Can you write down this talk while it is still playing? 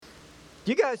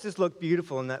You guys just look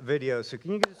beautiful in that video, so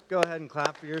can you just go ahead and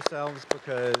clap for yourselves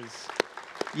because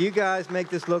you guys make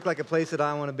this look like a place that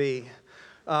I want to be.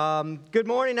 Good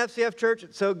morning, FCF Church.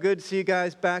 It's so good to see you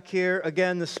guys back here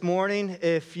again this morning.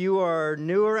 If you are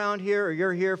new around here or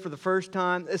you're here for the first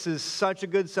time, this is such a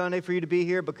good Sunday for you to be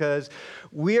here because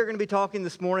we are going to be talking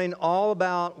this morning all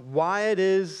about why it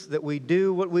is that we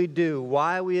do what we do,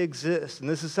 why we exist. And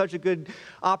this is such a good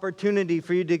opportunity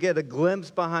for you to get a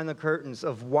glimpse behind the curtains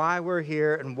of why we're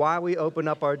here and why we open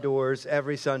up our doors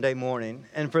every Sunday morning.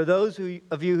 And for those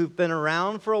of you who've been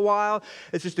around for a while,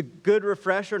 it's just a good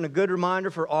refresher and a good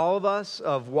reminder for all of us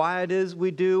of why it is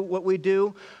we do what we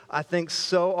do. I think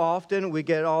so often we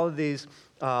get all of these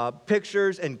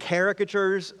pictures and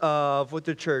caricatures of what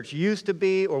the church used to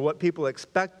be or what people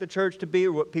expect the church to be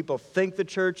or what people think the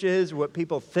church is or what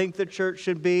people think the church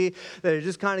should be, that it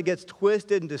just kind of gets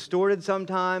twisted and distorted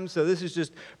sometimes. So this is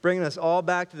just bringing us all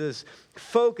back to this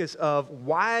focus of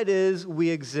why it is we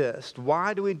exist.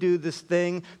 Why do we do this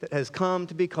thing that has come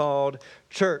to be called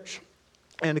church?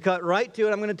 And to cut right to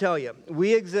it, I'm going to tell you,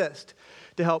 we exist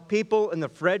to help people in the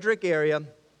Frederick area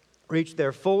reach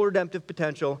their full redemptive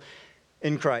potential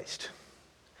in Christ.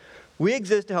 We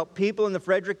exist to help people in the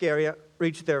Frederick area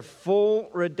reach their full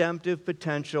redemptive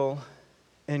potential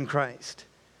in Christ.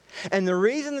 And the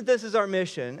reason that this is our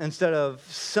mission instead of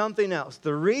something else,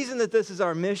 the reason that this is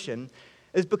our mission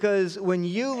is because when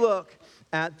you look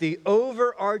at the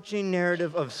overarching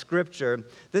narrative of Scripture,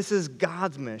 this is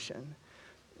God's mission.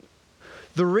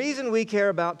 The reason we care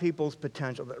about people's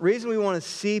potential, the reason we want to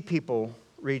see people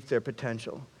reach their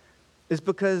potential is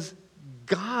because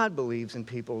God believes in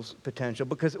people's potential,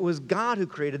 because it was God who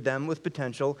created them with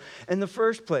potential in the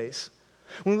first place.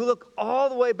 When we look all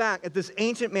the way back at this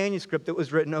ancient manuscript that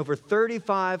was written over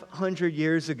 3,500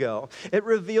 years ago, it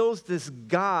reveals this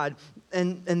God,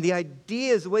 and the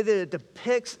ideas, the way that it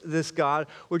depicts this God,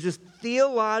 were just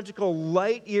theological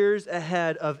light years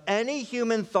ahead of any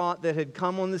human thought that had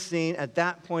come on the scene at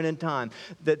that point in time.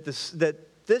 That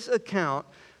this account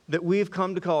that we've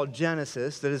come to call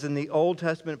Genesis, that is in the Old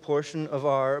Testament portion of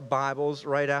our Bibles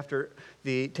right after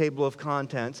the table of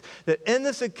contents, that in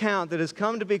this account that has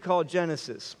come to be called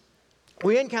Genesis,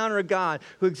 we encounter a God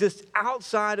who exists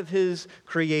outside of his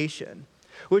creation,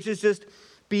 which is just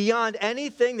beyond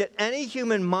anything that any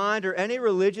human mind or any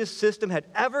religious system had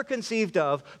ever conceived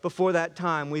of before that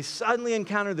time. We suddenly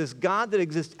encounter this God that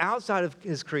exists outside of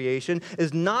his creation,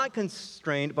 is not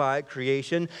constrained by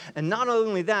creation, and not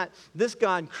only that, this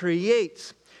God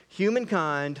creates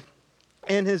humankind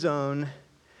in his own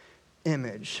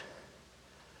image.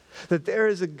 That there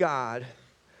is a God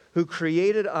who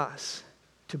created us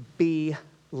to be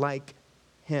like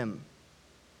him.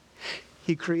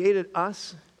 He created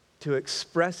us to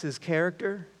express his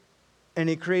character, and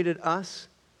he created us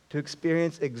to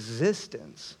experience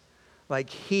existence like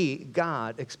he,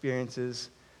 God, experiences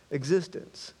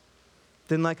existence.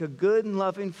 Then like a good and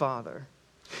loving father,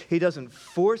 he doesn't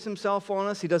force himself on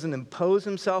us. He doesn't impose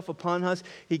himself upon us.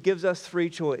 He gives us free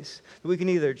choice. We can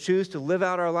either choose to live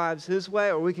out our lives his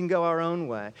way or we can go our own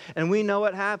way. And we know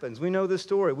what happens. We know the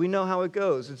story. We know how it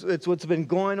goes. It's what's been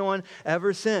going on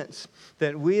ever since,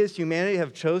 that we as humanity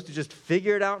have chose to just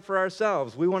figure it out for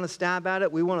ourselves. We want to stab at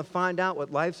it. We want to find out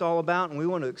what life's all about, and we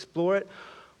want to explore it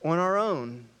on our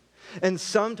own. And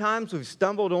sometimes we've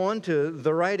stumbled on to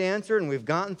the right answer and we've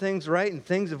gotten things right and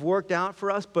things have worked out for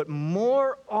us. But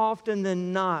more often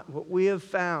than not, what we have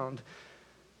found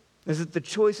is that the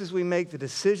choices we make, the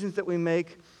decisions that we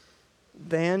make,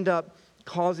 they end up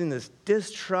causing this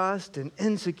distrust and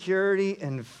insecurity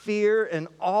and fear, and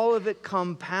all of it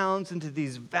compounds into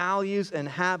these values and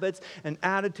habits and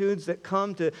attitudes that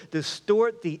come to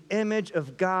distort the image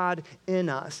of God in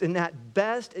us. And at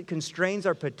best, it constrains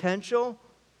our potential.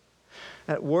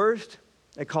 At worst,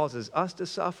 it causes us to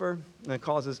suffer, and it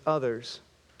causes others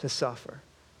to suffer.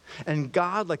 And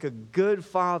God, like a good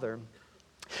father,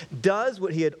 does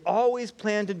what he had always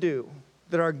planned to do.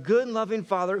 That our good and loving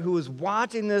Father, who was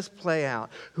watching this play out,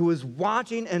 who was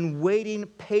watching and waiting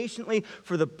patiently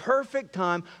for the perfect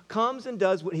time, comes and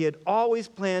does what he had always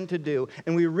planned to do.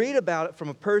 And we read about it from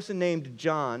a person named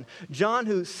John. John,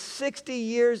 who 60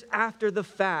 years after the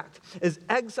fact is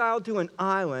exiled to an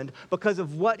island because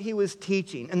of what he was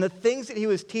teaching. And the things that he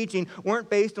was teaching weren't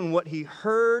based on what he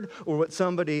heard or what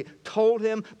somebody told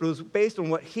him, but it was based on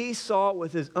what he saw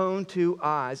with his own two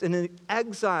eyes. And in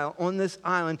exile on this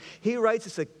island, he writes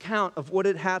this account of what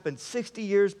had happened 60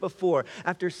 years before.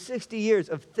 After 60 years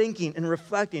of thinking and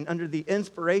reflecting under the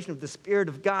inspiration of the Spirit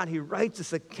of God, he writes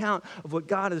this account of what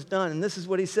God has done. And this is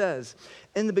what he says.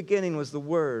 In the beginning was the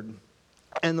Word,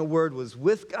 and the Word was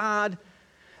with God,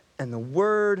 and the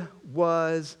Word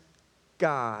was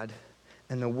God,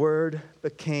 and the Word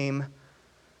became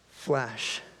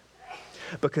flesh.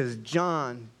 Because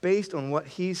John, based on what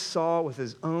he saw with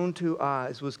his own two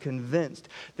eyes, was convinced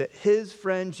that his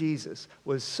friend Jesus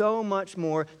was so much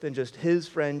more than just his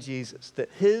friend Jesus. That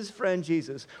his friend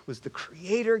Jesus was the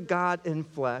Creator God in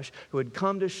flesh who had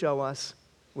come to show us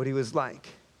what he was like.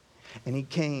 And he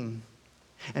came,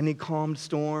 and he calmed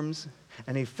storms,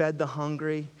 and he fed the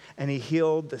hungry, and he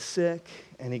healed the sick,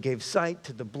 and he gave sight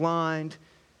to the blind.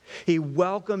 He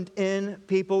welcomed in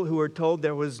people who were told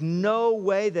there was no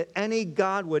way that any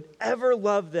God would ever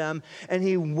love them, and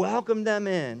he welcomed them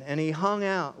in, and he hung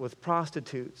out with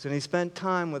prostitutes, and he spent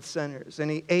time with sinners,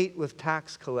 and he ate with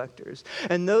tax collectors.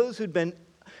 And those who'd been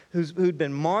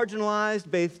marginalized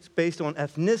based on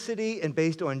ethnicity and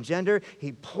based on gender,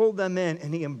 he pulled them in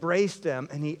and he embraced them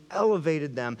and he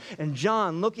elevated them. And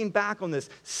John, looking back on this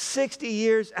 60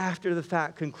 years after the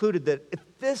fact, concluded that if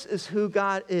this is who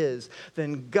God is,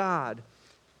 then God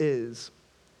is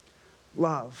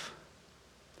love.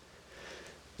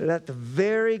 That at the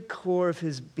very core of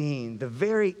his being, the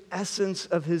very essence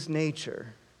of his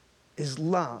nature is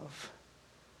love.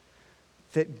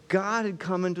 That God had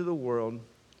come into the world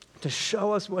to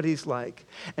show us what he's like.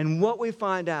 And what we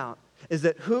find out is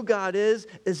that who God is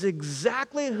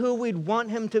exactly who we'd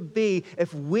want him to be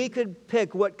if we could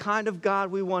pick what kind of God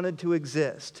we wanted to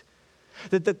exist.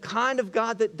 That the kind of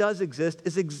God that does exist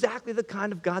is exactly the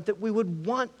kind of God that we would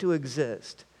want to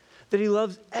exist. That he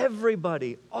loves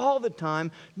everybody all the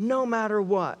time, no matter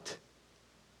what.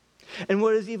 And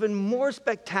what is even more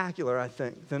spectacular, I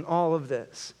think, than all of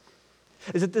this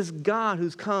is that this God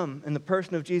who's come in the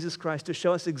person of Jesus Christ to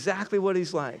show us exactly what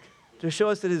he's like, to show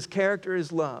us that his character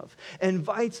is love,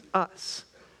 invites us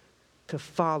to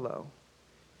follow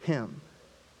him.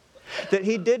 That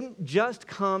he didn't just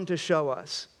come to show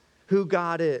us who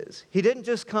God is. He didn't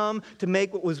just come to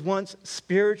make what was once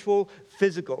spiritual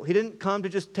physical. He didn't come to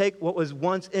just take what was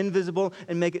once invisible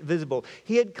and make it visible.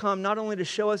 He had come not only to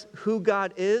show us who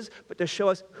God is, but to show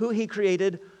us who he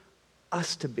created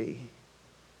us to be.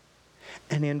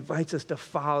 And he invites us to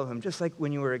follow him, just like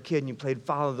when you were a kid and you played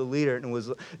follow the leader and it was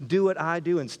do what I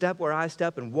do and step where I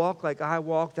step and walk like I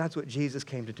walk. That's what Jesus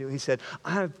came to do. He said,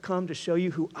 I have come to show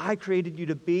you who I created you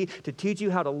to be, to teach you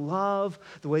how to love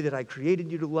the way that I created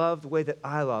you to love, the way that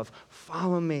I love.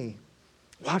 Follow me.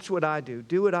 Watch what I do.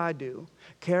 Do what I do.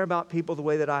 Care about people the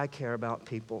way that I care about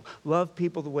people. Love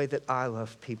people the way that I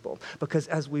love people. Because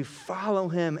as we follow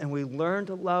him and we learn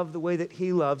to love the way that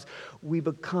he loves, we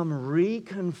become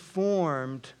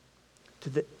reconformed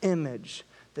to the image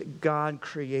that God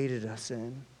created us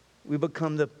in. We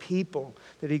become the people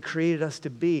that he created us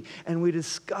to be. And we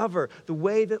discover the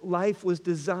way that life was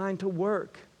designed to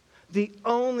work. The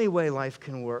only way life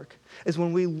can work is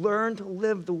when we learn to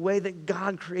live the way that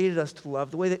God created us to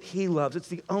love, the way that he loves. It's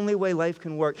the only way life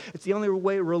can work. It's the only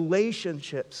way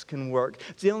relationships can work.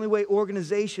 It's the only way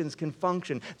organizations can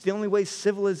function. It's the only way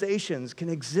civilizations can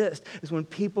exist is when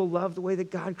people love the way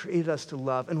that God created us to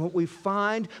love. And what we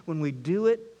find when we do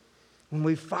it, when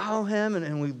we follow him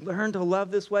and we learn to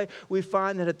love this way, we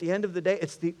find that at the end of the day,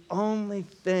 it's the only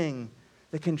thing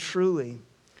that can truly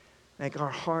make our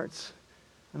hearts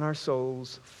and our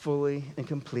souls fully and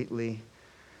completely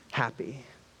happy.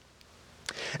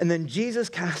 And then Jesus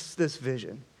casts this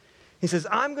vision. He says,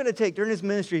 during his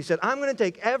ministry, he said, I'm going to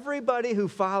take everybody who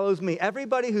follows me,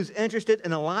 everybody who's interested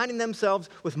in aligning themselves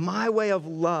with my way of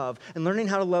love and learning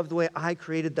how to love the way I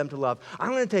created them to love.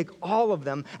 I'm going to take all of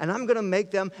them and I'm going to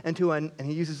make them into and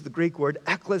he uses the Greek word,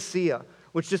 ekklesia,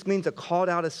 which just means a called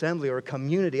out assembly or a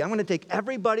community. I'm going to take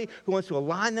everybody who wants to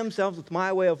align themselves with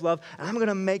my way of love, and I'm going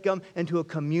to make them into a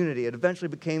community. It eventually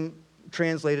became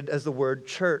translated as the word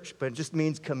church, but it just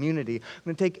means community. I'm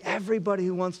going to take everybody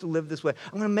who wants to live this way.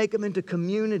 I'm going to make them into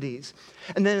communities.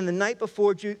 And then in the night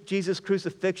before Jesus'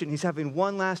 crucifixion, he's having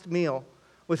one last meal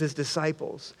with his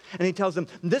disciples. And he tells them,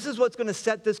 this is what's going to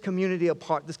set this community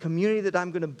apart, this community that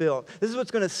I'm going to build. This is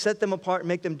what's going to set them apart and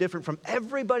make them different from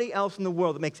everybody else in the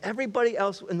world. It makes everybody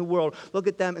else in the world look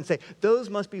at them and say, those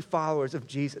must be followers of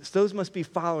Jesus. Those must be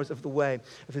followers of the way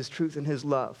of his truth and his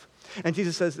love. And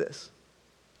Jesus says this.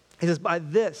 He says, by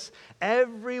this,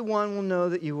 everyone will know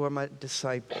that you are my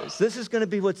disciples. This is going to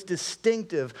be what's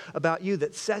distinctive about you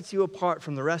that sets you apart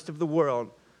from the rest of the world.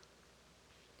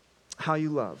 How you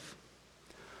love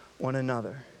one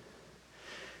another.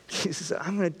 Jesus said,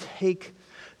 I'm going to take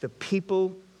the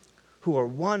people who are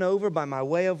won over by my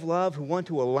way of love, who want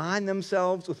to align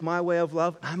themselves with my way of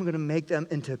love, and I'm going to make them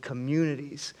into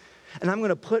communities. And I'm going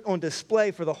to put on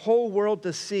display for the whole world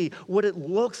to see what it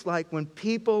looks like when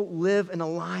people live in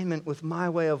alignment with my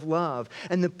way of love.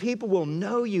 And the people will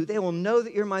know you. They will know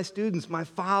that you're my students, my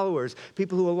followers,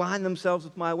 people who align themselves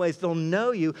with my ways. They'll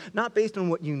know you not based on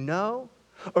what you know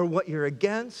or what you're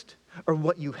against or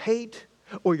what you hate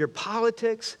or your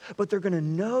politics, but they're going to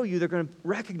know you. They're going to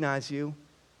recognize you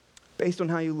based on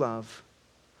how you love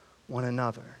one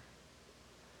another.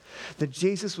 That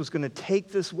Jesus was going to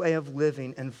take this way of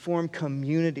living and form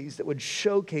communities that would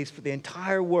showcase for the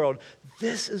entire world,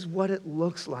 this is what it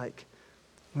looks like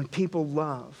when people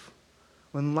love,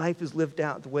 when life is lived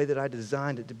out the way that I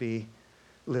designed it to be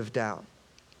lived out.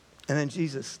 And then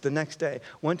Jesus, the next day,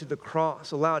 went to the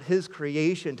cross, allowed his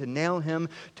creation to nail him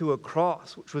to a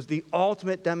cross, which was the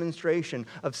ultimate demonstration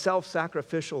of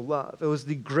self-sacrificial love. It was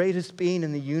the greatest being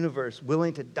in the universe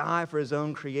willing to die for his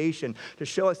own creation, to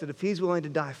show us that if he's willing to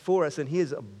die for us, then he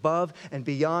is above and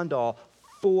beyond all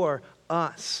for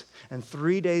us. And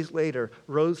 3 days later,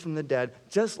 rose from the dead,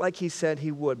 just like he said he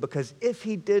would. Because if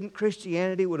he didn't,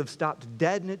 Christianity would have stopped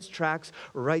dead in its tracks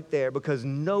right there, because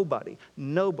nobody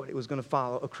was going to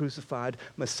follow a crucified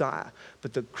Messiah.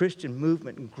 But the Christian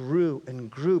movement grew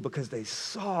and grew because they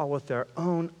saw with their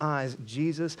own eyes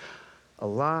Jesus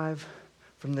alive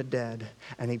from the dead.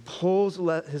 And he pulls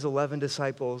his 11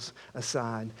 disciples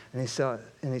aside, and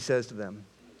he says to them,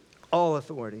 all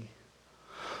authority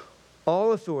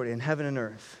in heaven and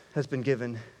earth has been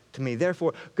given to me.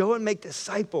 Therefore, go and make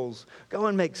disciples, go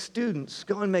and make students,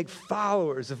 go and make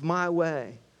followers of my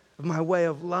way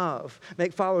of love.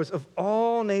 Make followers of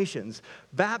all nations,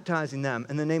 baptizing them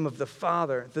in the name of the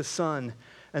Father, the Son,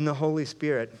 and the Holy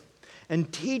Spirit.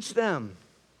 And teach them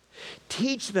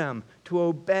to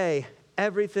obey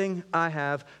everything I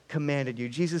have commanded you.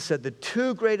 Jesus said the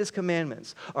two greatest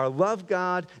commandments are love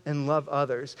God and love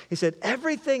others. He said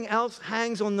everything else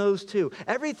hangs on those two.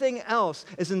 Everything else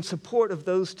is in support of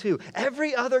those two.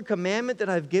 Every other commandment that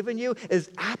I've given you is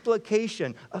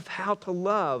application of how to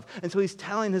love. And so he's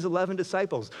telling his 11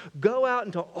 disciples, go out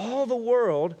into all the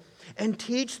world and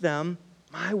teach them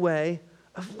my way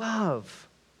of love,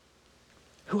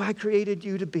 who I created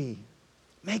you to be.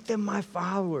 Make them my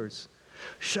followers.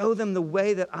 Show them the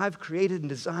way that I've created and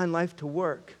designed life to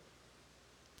work.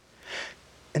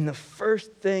 And the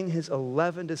first thing his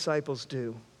 11 disciples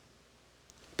do,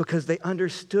 because they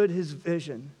understood his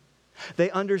vision, they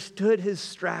understood his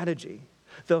strategy,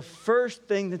 the first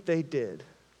thing that they did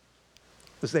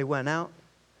was they went out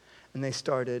and they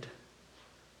started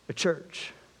a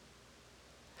church.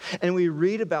 And we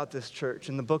read about this church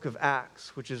in the book of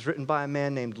Acts, which is written by a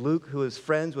man named Luke, who is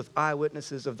friends with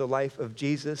eyewitnesses of the life of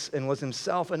Jesus and was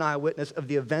himself an eyewitness of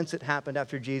the events that happened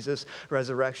after Jesus'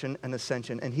 resurrection and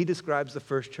ascension. And he describes the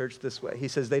first church this way. He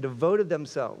says, they devoted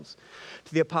themselves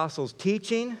to the apostles'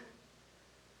 teaching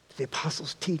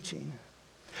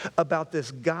about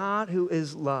this God who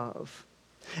is love,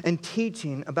 and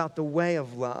teaching about the way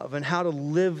of love and how to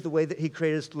live the way that he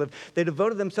created us to live. They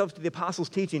devoted themselves to the apostles'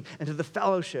 teaching and to the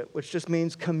fellowship, which just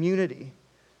means community.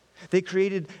 They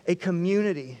created a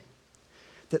community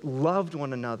that loved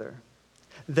one another,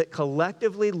 that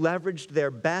collectively leveraged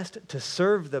their best to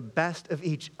serve the best of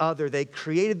each other. They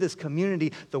created this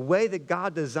community the way that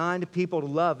God designed people to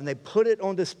love, and they put it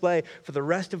on display for the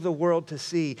rest of the world to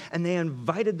see, and they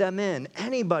invited them in,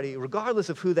 anybody, regardless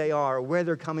of who they are or where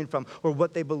they're coming from or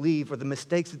what they believe or the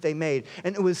mistakes that they made.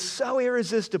 And it was so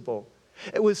irresistible.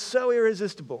 It was so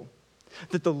irresistible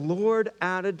that the Lord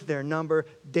added to their number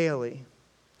daily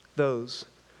those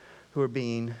who are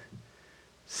being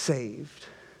saved.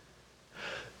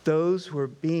 Those who are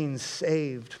being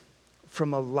saved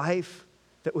from a life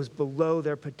that was below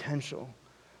their potential.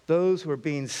 Those who are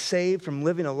being saved from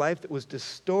living a life that was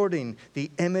distorting the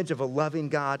image of a loving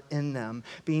God in them.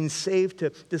 Being saved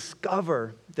to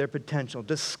discover their potential,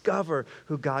 discover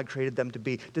who God created them to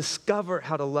be, discover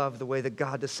how to love the way that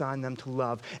God designed them to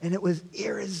love. And it was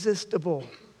irresistible.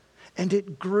 And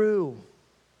it grew.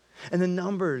 And the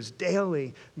numbers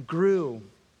daily grew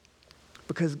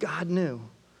because God knew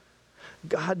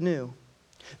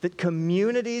that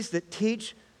communities that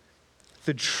teach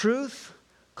the truth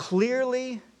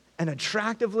clearly and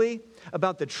attractively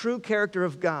about the true character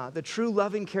of God, the true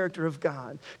loving character of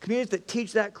God, communities that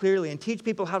teach that clearly and teach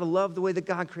people how to love the way that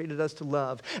God created us to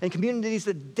love, and communities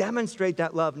that demonstrate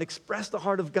that love and express the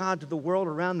heart of God to the world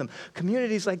around them,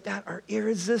 communities like that are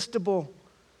irresistible.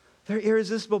 They're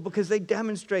irresistible because they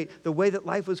demonstrate the way that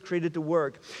life was created to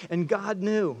work. And God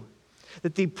knew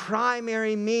that the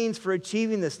primary means for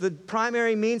achieving this, the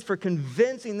primary means for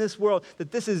convincing this world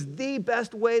that this is the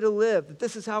best way to live, that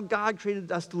this is how God created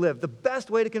us to live, the best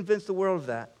way to convince the world of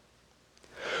that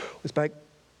was by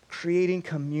creating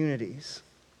communities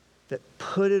that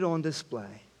put it on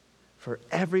display for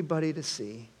everybody to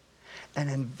see and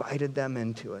invited them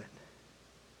into it.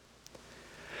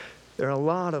 There are a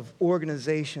lot of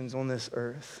organizations on this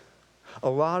earth, a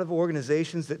lot of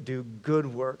organizations that do good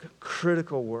work,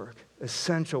 critical work,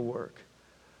 essential work.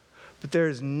 But there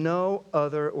is no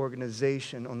other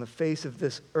organization on the face of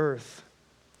this earth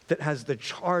that has the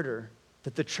charter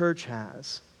that the church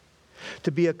has,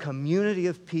 to be a community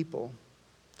of people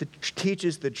that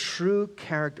teaches the true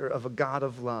character of a God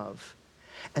of love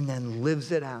and then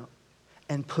lives it out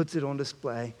and puts it on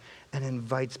display and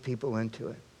invites people into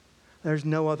it. There's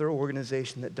no other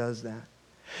organization that does that.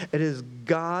 It is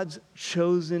God's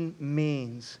chosen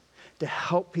means to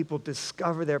help people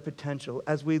discover their potential.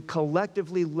 As we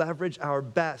collectively leverage our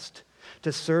best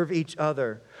to serve each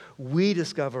other, we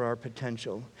discover our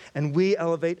potential and we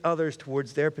elevate others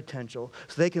towards their potential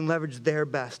so they can leverage their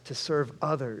best to serve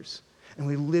others. And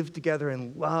we live together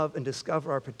in love and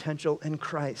discover our potential in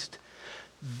Christ.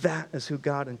 That is who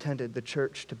God intended the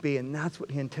church to be, and that's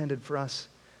what he intended for us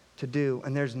to do.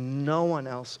 And there's no one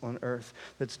else on earth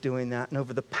that's doing that. And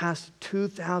over the past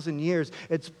 2,000 years,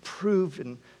 it's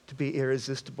proven to be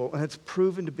irresistible, and it's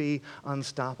proven to be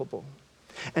unstoppable.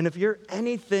 And if you're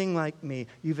anything like me,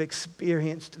 you've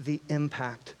experienced the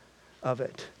impact of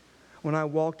it. When I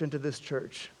walked into this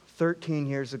church 13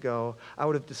 years ago, I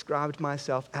would have described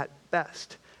myself at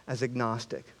best as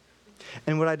agnostic.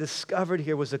 And what I discovered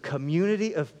here was a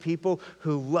community of people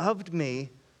who loved me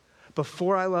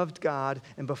before I loved God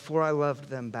and before I loved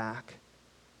them back,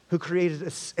 who created a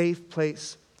safe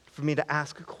place for me to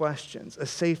ask questions, a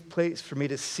safe place for me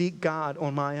to seek God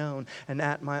on my own and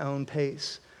at my own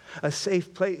pace, a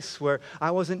safe place where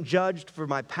I wasn't judged for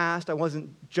my past, I wasn't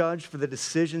judged for the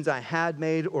decisions I had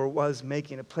made or was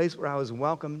making, a place where I was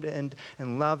welcomed and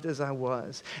loved as I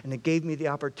was. And it gave me the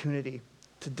opportunity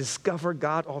to discover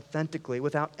God authentically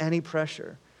without any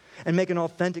pressure and make an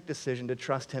authentic decision to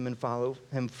trust him and follow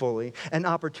him fully, and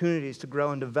opportunities to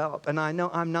grow and develop. And I know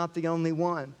I'm not the only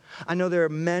one. I know there are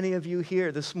many of you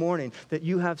here this morning that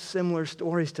you have similar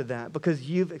stories to that because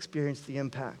you've experienced the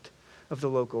impact of the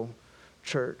local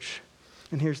church.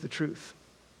 And here's the truth.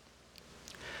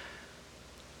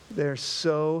 There are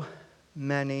so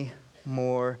many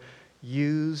more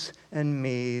yous and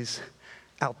me's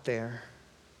out there.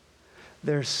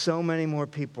 There's so many more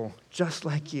people just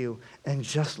like you and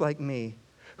just like me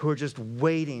who are just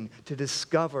waiting to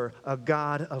discover a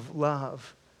God of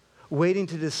love, waiting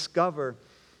to discover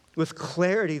with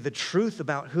clarity the truth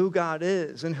about who God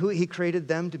is and who he created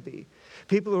them to be.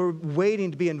 People who are waiting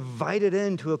to be invited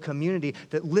into a community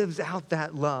that lives out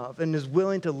that love and is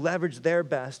willing to leverage their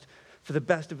best for the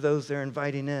best of those they're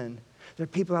inviting in. There are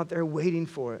people out there waiting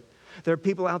for it. There are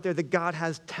people out there that God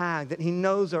has tagged, that he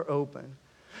knows are open.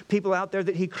 People out there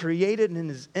that he created in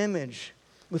his image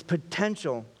with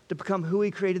potential to become who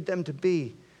he created them to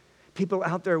be. People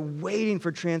out there waiting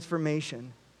for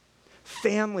transformation.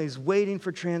 Families waiting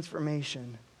for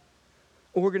transformation.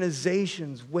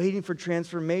 Organizations waiting for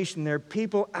transformation. There are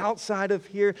people outside of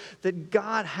here that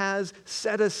God has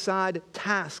set aside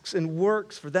tasks and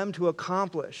works for them to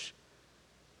accomplish.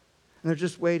 And they're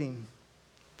just waiting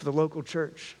for the local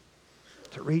church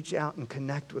to reach out and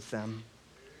connect with them.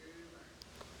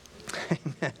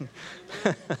 Amen.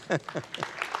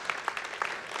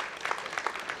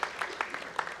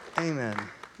 Amen.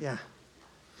 Yeah.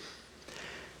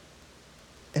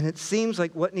 And it seems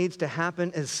like what needs to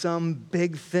happen is some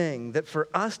big thing, that for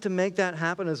us to make that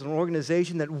happen as an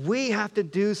organization, that we have to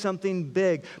do something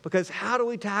big. Because how do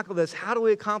we tackle this? How do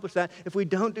we accomplish that if we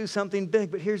don't do something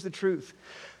big? But here's the truth.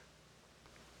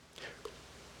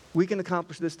 We can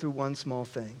accomplish this through one small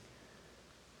thing.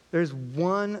 There's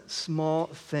one small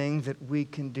thing that we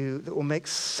can do that will make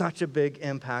such a big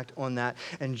impact on that.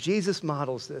 And Jesus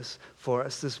models this for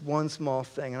us, this one small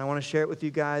thing. And I want to share it with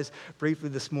you guys briefly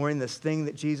this morning, this thing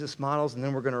that Jesus models, and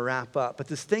then we're going to wrap up. But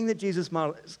this thing that Jesus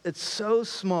models, it's so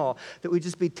small that we'd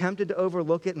just be tempted to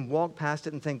overlook it and walk past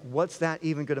it and think, what's that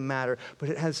even going to matter? But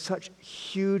it has such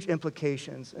huge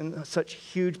implications and such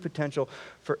huge potential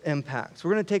for impact. So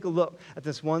we're going to take a look at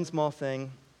this one small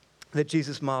thing that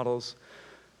Jesus models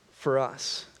for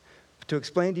us. To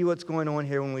explain to you what's going on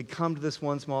here when we come to this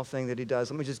one small thing that he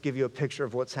does, let me just give you a picture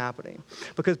of what's happening.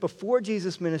 Because before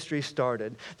Jesus' ministry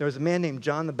started, there was a man named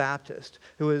John the Baptist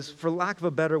who was, for lack of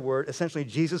a better word, essentially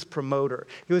Jesus' promoter.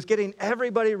 He was getting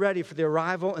everybody ready for the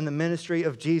arrival and the ministry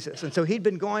of Jesus. And so he'd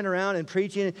been going around and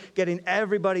preaching, getting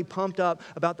everybody pumped up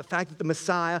about the fact that the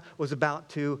Messiah was about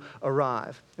to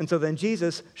arrive. And so then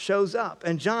Jesus shows up.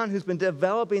 And John, who's been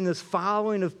developing this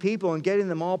following of people and getting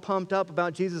them all pumped up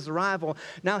about Jesus' arrival,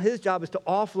 now his job job is to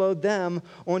offload them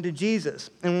onto Jesus.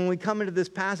 And when we come into this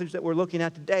passage that we're looking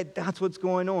at today, that's what's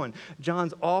going on.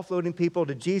 John's offloading people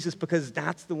to Jesus because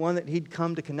that's the one that he'd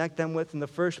come to connect them with in the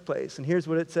first place. And here's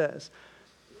what it says.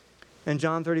 In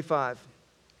John 35,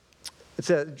 it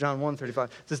says, John 1:35,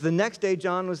 it says, the next day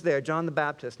John was there, John the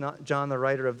Baptist, not John the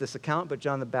writer of this account, but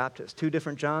John the Baptist. Two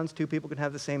different Johns, two people can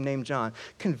have the same name, John.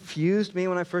 Confused me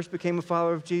when I first became a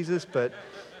follower of Jesus, but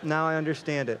now I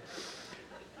understand it.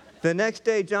 The next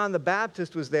day John the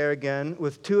Baptist was there again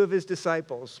with two of his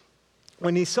disciples.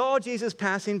 When he saw Jesus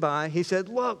passing by, he said,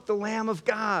 look, the Lamb of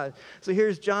God. So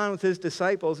here's John with his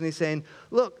disciples, and he's saying,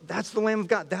 look, that's the Lamb of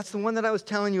God. That's the one that I was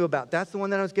telling you about. That's the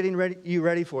one that I was getting you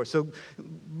ready for. So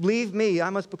leave me. I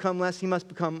must become less. He must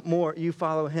become more. You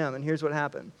follow him. And here's what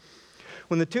happened.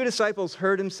 When the two disciples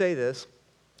heard him say this,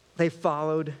 they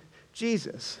followed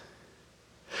Jesus.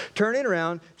 Turning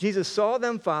around, Jesus saw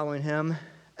them following him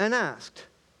and asked,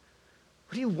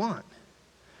 what do you want?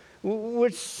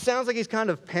 Which sounds like he's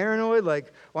kind of paranoid,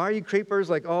 like, why are you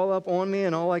creepers like all up on me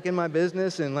and all like in my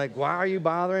business and like, why are you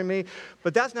bothering me?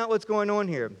 But that's not what's going on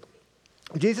here.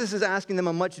 Jesus is asking them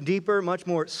a much deeper, much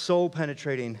more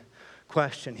soul-penetrating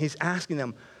question. He's asking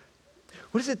them,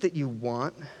 what is it that you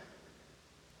want?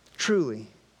 Truly,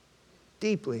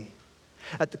 deeply,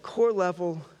 at the core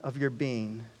level of your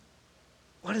being,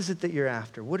 what is it that you're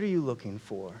after? What are you looking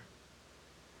for?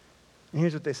 And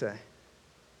here's what they say.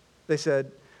 They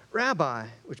said, Rabbi,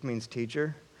 which means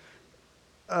teacher,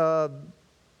 where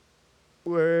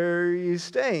are you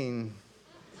staying?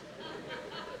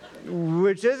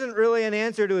 Which isn't really an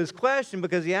answer to his question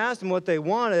because he asked them what they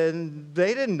wanted and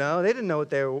they didn't know. They didn't know what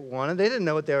they wanted. They didn't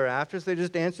know what they were after, so they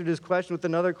just answered his question with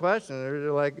another question.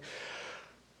 They're like,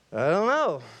 I don't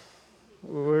know.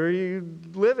 Where are you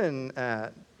living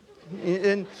at?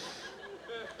 And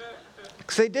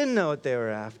because they didn't know what they were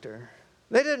after.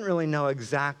 They didn't really know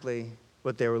exactly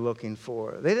what they were looking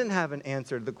for. They didn't have an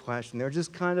answer to the question. They were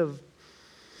just kind of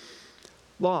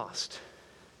lost.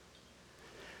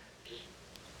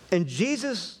 And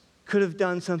Jesus could have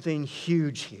done something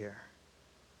huge here.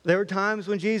 There were times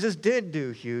when Jesus did do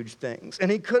huge things,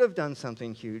 and he could have done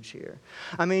something huge here.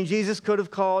 I mean, Jesus could have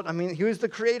called, he was the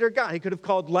creator God. He could have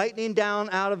called lightning down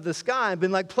out of the sky and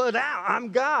been like, put out, I'm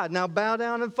God, now bow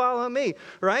down and follow me,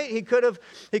 right? He could have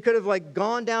like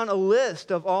gone down a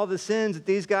list of all the sins that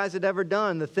these guys had ever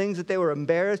done, the things that they were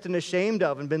embarrassed and ashamed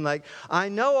of, and been like, I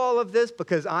know all of this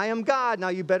because I am God, now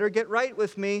you better get right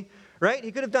with me, right?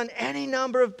 He could have done any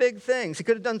number of big things. He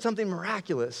could have done something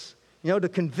miraculous, to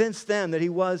convince them that he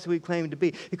was who he claimed to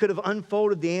be. He could have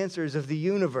unfolded the answers of the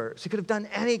universe. He could have done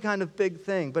any kind of big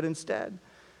thing, but instead,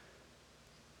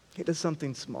 he does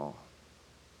something small.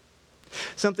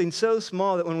 Something so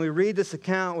small that when we read this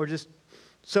account, we're just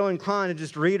so inclined to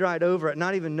just read right over it,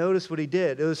 not even notice what he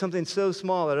did. It was something so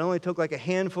small that it only took like a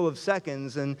handful of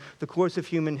seconds in the course of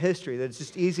human history that it's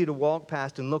just easy to walk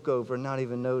past and look over and not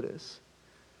even notice.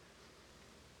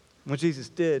 What Jesus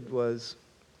did was,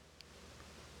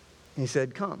 he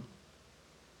said, come.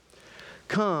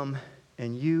 Come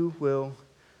and you will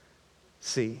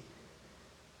see.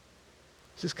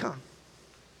 Just come.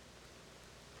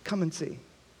 Come and see.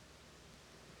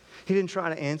 He didn't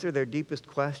try to answer their deepest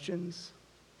questions.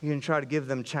 He didn't try to give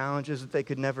them challenges that they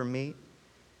could never meet.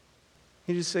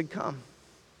 He just said, come.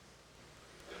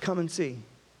 Come and see.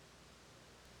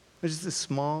 It's just a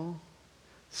small,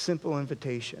 simple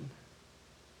invitation.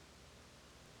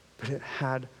 But it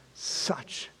had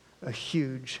such a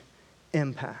huge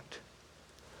impact.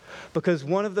 Because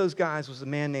one of those guys was a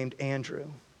man named Andrew.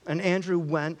 And Andrew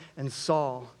went and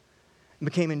saw and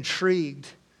became intrigued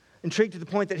to the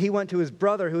point that he went to his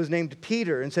brother who was named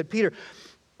Peter and said, Peter,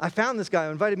 I found this guy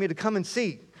who invited me to come and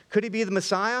see. Could he be the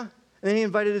Messiah? And then he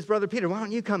invited his brother Peter, why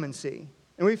don't you come and see?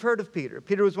 And we've heard of Peter.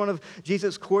 Peter was one of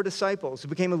Jesus' core disciples who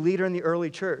became a leader in the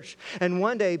early church. And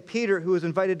one day, Peter, who was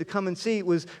invited to come and see,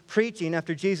 was preaching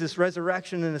after Jesus'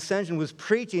 resurrection and ascension, was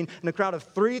preaching, and a crowd of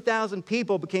 3,000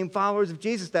 people became followers of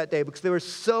Jesus that day because they were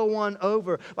so won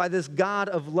over by this God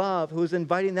of love who was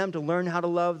inviting them to learn how to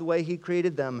love the way he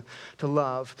created them to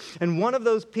love. And one of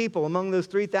those people among those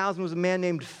 3,000 was a man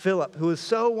named Philip, who was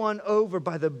so won over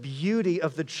by the beauty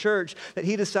of the church that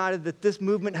he decided that this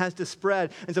movement has to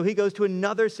spread. And so he goes to another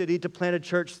another city to plant a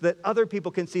church so that other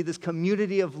people can see this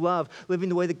community of love, living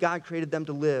the way that God created them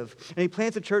to live. And he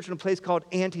plants a church in a place called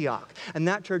Antioch. And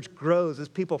that church grows as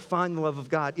people find the love of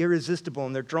God irresistible,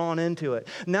 and they're drawn into it.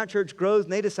 And that church grows,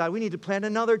 and they decide we need to plant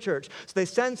another church. So they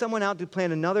send someone out to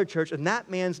plant another church, and that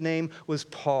man's name was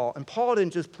Paul. And Paul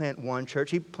didn't just plant one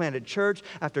church. He planted church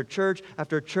after church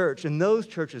after church. And those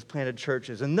churches planted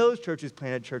churches, and those churches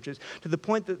planted churches, to the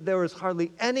point that there was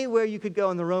hardly anywhere you could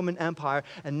go in the Roman Empire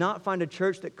and not find a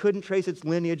church that couldn't trace its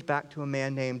lineage back to a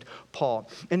man named Paul.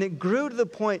 And it grew to the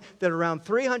point that around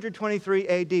 323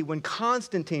 AD, when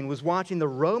Constantine was watching the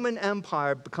Roman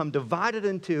Empire become divided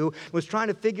in two, was trying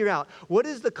to figure out what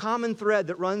is the common thread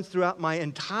that runs throughout my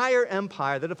entire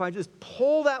empire, that if I just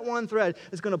pull that one thread,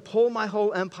 it's going to pull my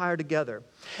whole empire together.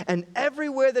 And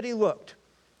everywhere that he looked,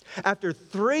 after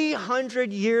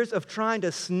 300 years of trying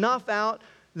to snuff out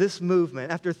this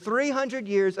movement, after 300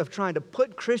 years of trying to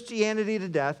put Christianity to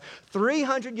death,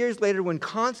 300 years later when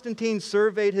Constantine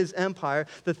surveyed his empire,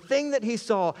 the thing that he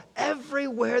saw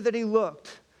everywhere that he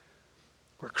looked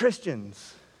were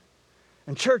Christians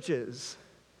and churches.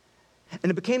 And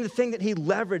it became the thing that he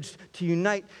leveraged to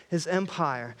unite his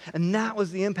empire. And that was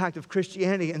the impact of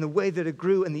Christianity and the way that it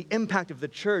grew, and the impact of the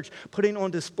church putting on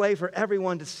display for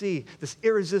everyone to see this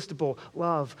irresistible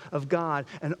love of God.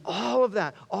 And all of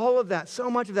that, so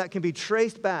much of that can be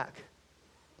traced back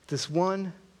to this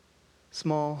one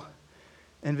small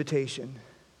invitation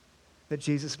that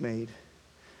Jesus made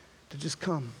to just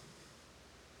come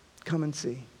and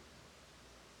see.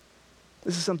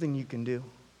 This is something you can do.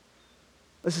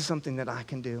 This is something that I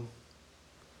can do.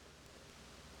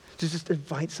 To just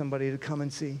invite somebody to come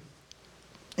and see.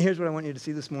 Here's what I want you to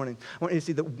see this morning. I want you to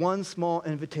see that one small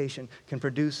invitation can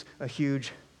produce a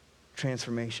huge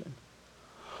transformation.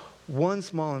 One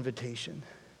small invitation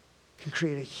can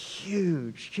create a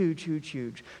huge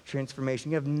transformation.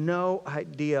 You have no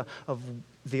idea of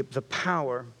the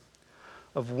power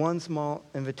of one small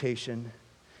invitation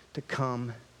to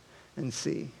come and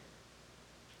see.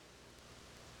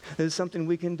 This is something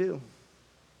we can do.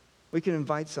 We can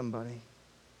invite somebody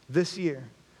this year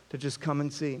to just come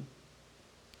and see.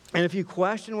 And if you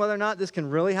question whether or not this can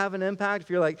really have an impact, if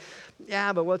you're like,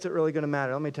 yeah, but what's it really going to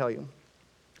matter? Let me tell you.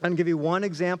 I'm going to give you one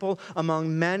example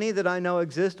among many that I know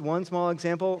exist, one small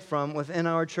example from within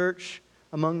our church,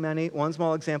 among many, one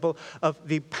small example of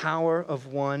the power of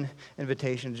one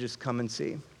invitation to just come and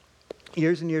see.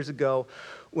 Years and years ago,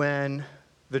 when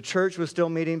the church was still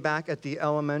meeting back at the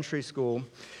elementary school,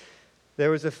 there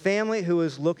was a family who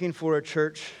was looking for a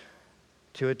church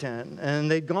to attend. And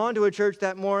they'd gone to a church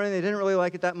that morning, they didn't really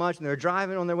like it that much, and they were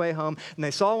driving on their way home, and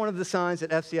they saw one of the signs that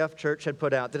FCF Church had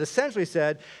put out that essentially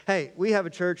said, hey, we have a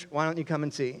church, why don't you come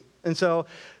and see? And so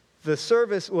the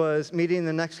service was meeting in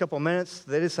the next couple of minutes.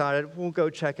 They decided, we'll go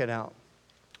check it out.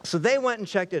 So they went and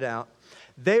checked it out.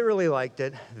 They really liked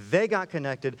it. They got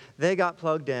connected. They got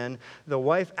plugged in. The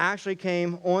wife actually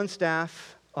came on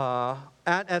staff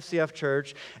at FCF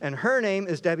Church, and her name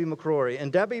is Debbie McCrory.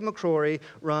 And Debbie McCrory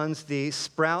runs the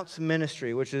Sprouts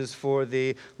Ministry, which is for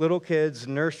the little kids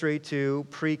nursery to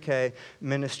pre-K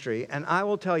ministry. And I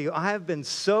will tell you, I have been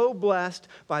so blessed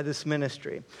by this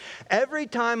ministry. Every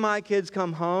time my kids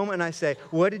come home and I say,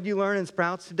 what did you learn in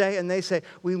Sprouts today? And they say,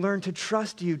 we learned to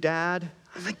trust you, Dad.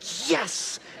 I'm like,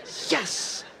 yes.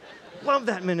 Love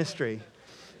that ministry.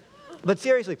 But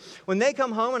seriously, when they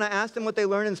come home and I ask them what they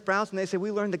learned in Sprouts, and they say,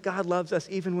 we learned that God loves us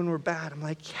even when we're bad. I'm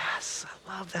like, yes,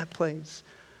 I love that place.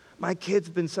 My kids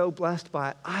have been so blessed by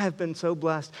it. I have been so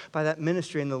blessed by that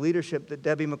ministry and the leadership that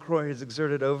Debbie McCrory has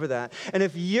exerted over that. And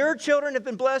if your children have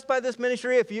been blessed by this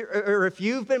ministry, if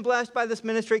you've been blessed by this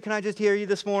ministry, can I just hear you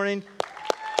this morning?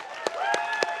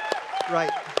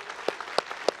 Right.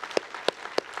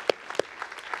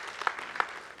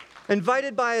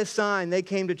 Invited by a sign, they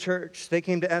came to church, they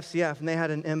came to FCF, and they had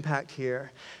an impact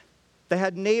here. They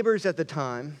had neighbors at the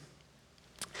time,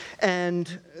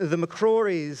 and the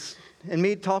McCrorys, and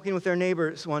me talking with their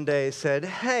neighbors one day, said,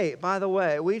 hey, by the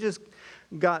way, we just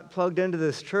got plugged into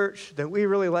this church that we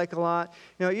really like a lot.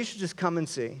 You know, you should just come and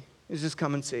see. You should just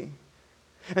come and see.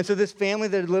 And so this family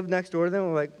that had lived next door to them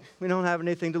were like, we don't have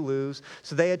anything to lose.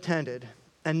 So they attended,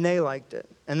 and they liked it,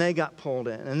 and they got pulled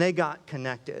in, and they got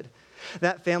connected.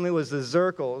 That family was the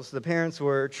Zirkles. The parents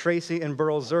were Tracy and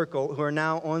Burl Zirkle, who are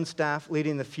now on staff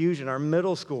leading the Fusion, our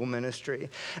middle school ministry.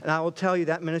 And I will tell you,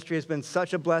 that ministry has been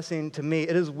such a blessing to me.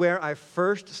 It is where I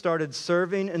first started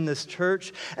serving in this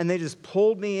church, and they just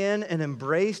pulled me in and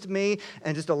embraced me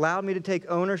and just allowed me to take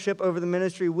ownership over the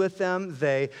ministry with them.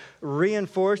 They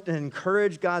reinforced and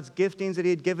encouraged God's giftings that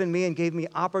He had given me and gave me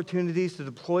opportunities to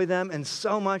deploy them. And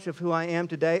so much of who I am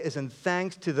today is in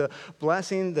thanks to the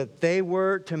blessing that they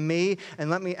were to me see. And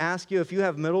let me ask you, if you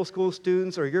have middle school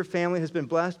students or your family has been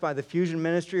blessed by the Fusion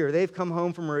Ministry, or they've come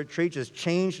home from a retreat just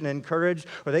changed and encouraged,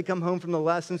 or they come home from the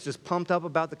lessons just pumped up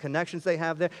about the connections they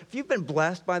have there, if you've been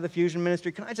blessed by the Fusion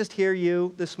Ministry, can I just hear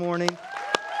you this morning?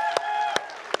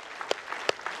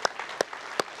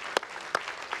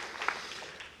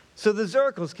 So the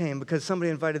Zirkles came because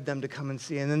somebody invited them to come and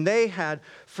see. And then they had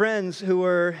friends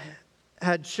who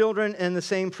had children in the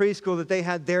same preschool that they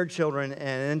had their children in.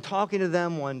 And talking to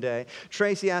them one day,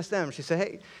 Tracy asked them, she said,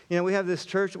 hey, we have this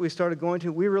church that we started going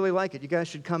to. We really like it. You guys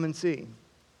should come and see.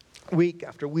 Week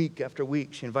after week after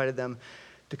week, she invited them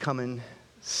to come and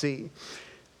see.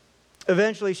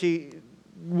 Eventually, she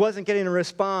wasn't getting a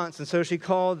response, and so she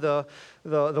called the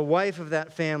wife of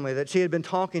that family that she had been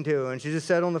talking to, and she just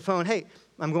said on the phone, hey,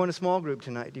 I'm going to small group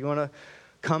tonight. Do you want to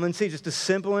come and see? Just a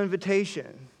simple invitation.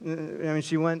 I mean,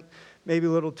 she went maybe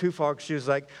a little too far because she was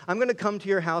like, I'm going to come to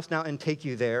your house now and take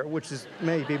you there, which is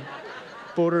maybe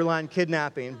borderline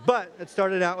kidnapping. But it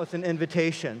started out with an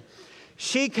invitation.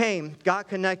 She came, got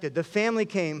connected. The family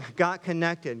came, got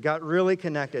connected, got really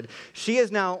connected. She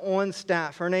is now on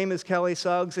staff. Her name is Kelly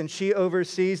Suggs, and she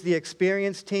oversees the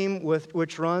experience team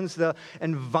which runs the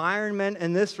environment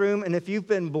in this room. And if you've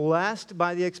been blessed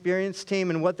by the experience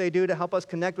team and what they do to help us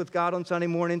connect with God on Sunday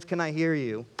mornings, can I hear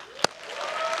you?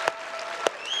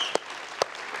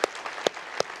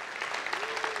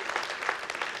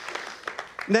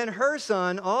 Then her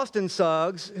son, Austin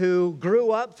Suggs, who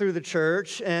grew up through the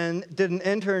church and did an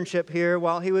internship here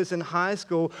while he was in high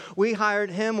school, we hired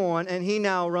him on, and he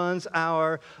now runs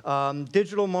our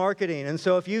digital marketing. And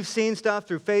so if you've seen stuff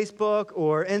through Facebook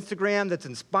or Instagram that's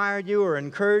inspired you or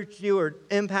encouraged you or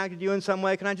impacted you in some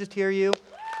way, can I just hear you?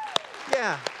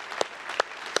 Yeah.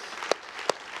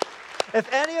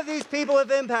 If any of these people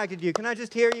have impacted you, can I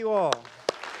just hear you all?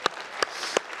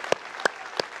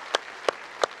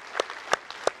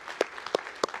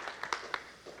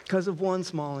 Because of one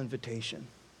small invitation.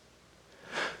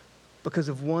 Because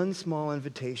of one small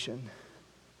invitation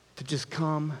to just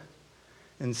come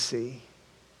and see.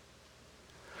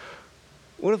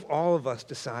 What if all of us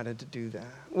decided to do that?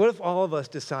 What if all of us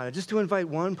decided just to invite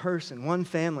one person, one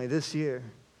family this year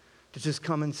to just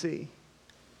come and see?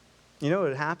 You know what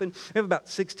would happen? We have about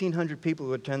 1,600 people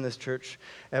who attend this church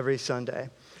every Sunday.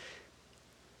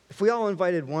 If we all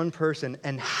invited one person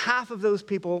and half of those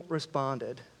people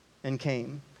responded and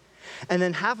came, and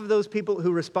then half of those people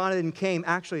who responded and came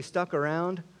actually stuck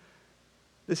around,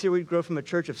 this year we'd grow from a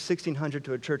church of 1,600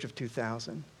 to a church of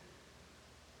 2,000.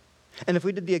 And if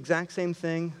we did the exact same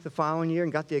thing the following year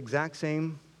and got the exact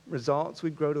same results,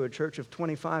 we'd grow to a church of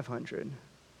 2,500 and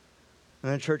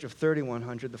then a church of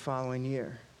 3,100 the following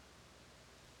year.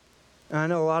 And I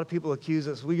know a lot of people accuse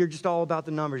us, well, you're just all about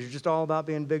the numbers. You're just all about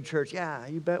being a big church. Yeah,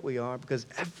 you bet we are, because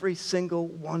every single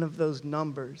one of those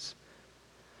numbers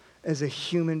as a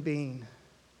human being,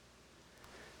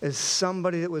 as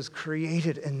somebody that was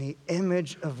created in the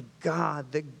image of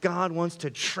God, that God wants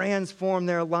to transform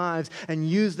their lives and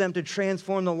use them to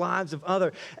transform the lives of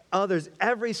others.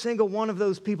 Every single one of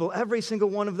those people, every single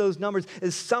one of those numbers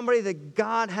is somebody that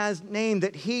God has named,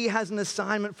 that He has an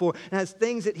assignment for, and has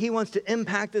things that He wants to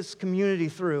impact this community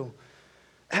through.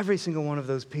 Every single one of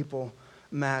those people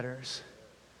matters.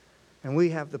 And we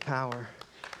have the power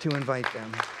to invite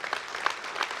them.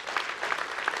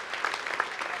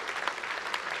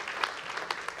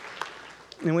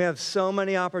 And we have so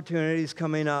many opportunities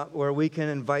coming up where we can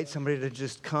invite somebody to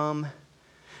just come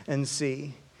and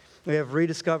see. We have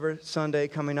Rediscover Sunday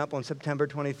coming up on September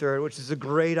 23rd, which is a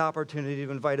great opportunity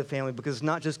to invite a family, because it's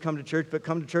not just come to church, but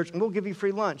come to church and we'll give you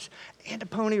free lunch and a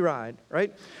pony ride,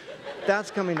 right? That's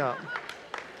coming up.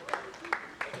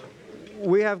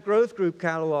 We have growth group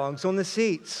catalogs on the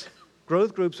seats.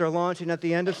 Growth groups are launching at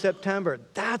the end of September.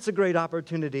 That's a great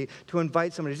opportunity to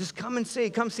invite somebody. Just come and see.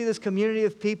 Come see this community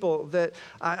of people that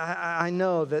I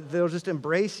know that they'll just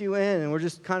embrace you in, and we're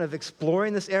just kind of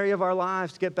exploring this area of our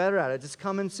lives to get better at it. Just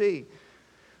come and see.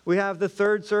 We have the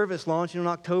third service launching on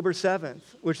October 7th,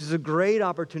 which is a great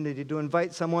opportunity to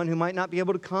invite someone who might not be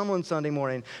able to come on Sunday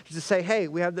morning. Just say, hey,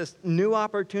 we have this new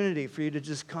opportunity for you to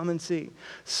just come and see.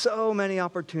 So many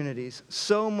opportunities,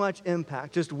 so much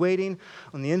impact, just waiting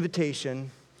on the invitation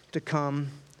to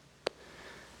come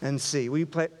and see. Will you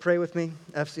pray with me,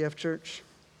 FCF Church?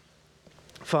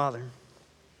 Father,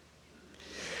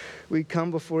 we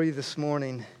come before you this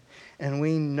morning, and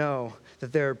we know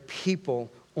that there are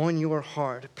people on your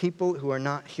heart, people who are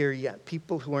not here yet,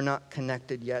 people who are not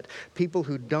connected yet, people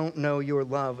who don't know your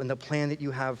love and the plan that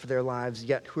you have for their lives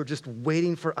yet, who are just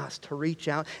waiting for us to reach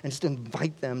out and just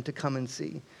invite them to come and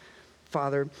see.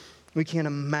 Father, we can't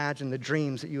imagine the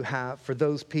dreams that you have for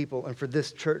those people and for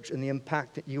this church and the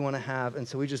impact that you want to have. And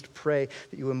so we just pray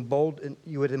that you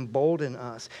would embolden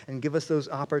us and give us those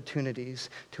opportunities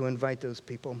to invite those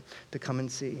people to come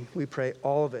and see. We pray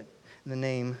all of it in the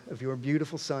name of your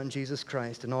beautiful Son, Jesus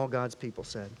Christ, and all God's people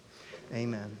said,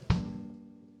 amen.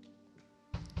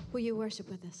 Will you worship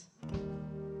with us?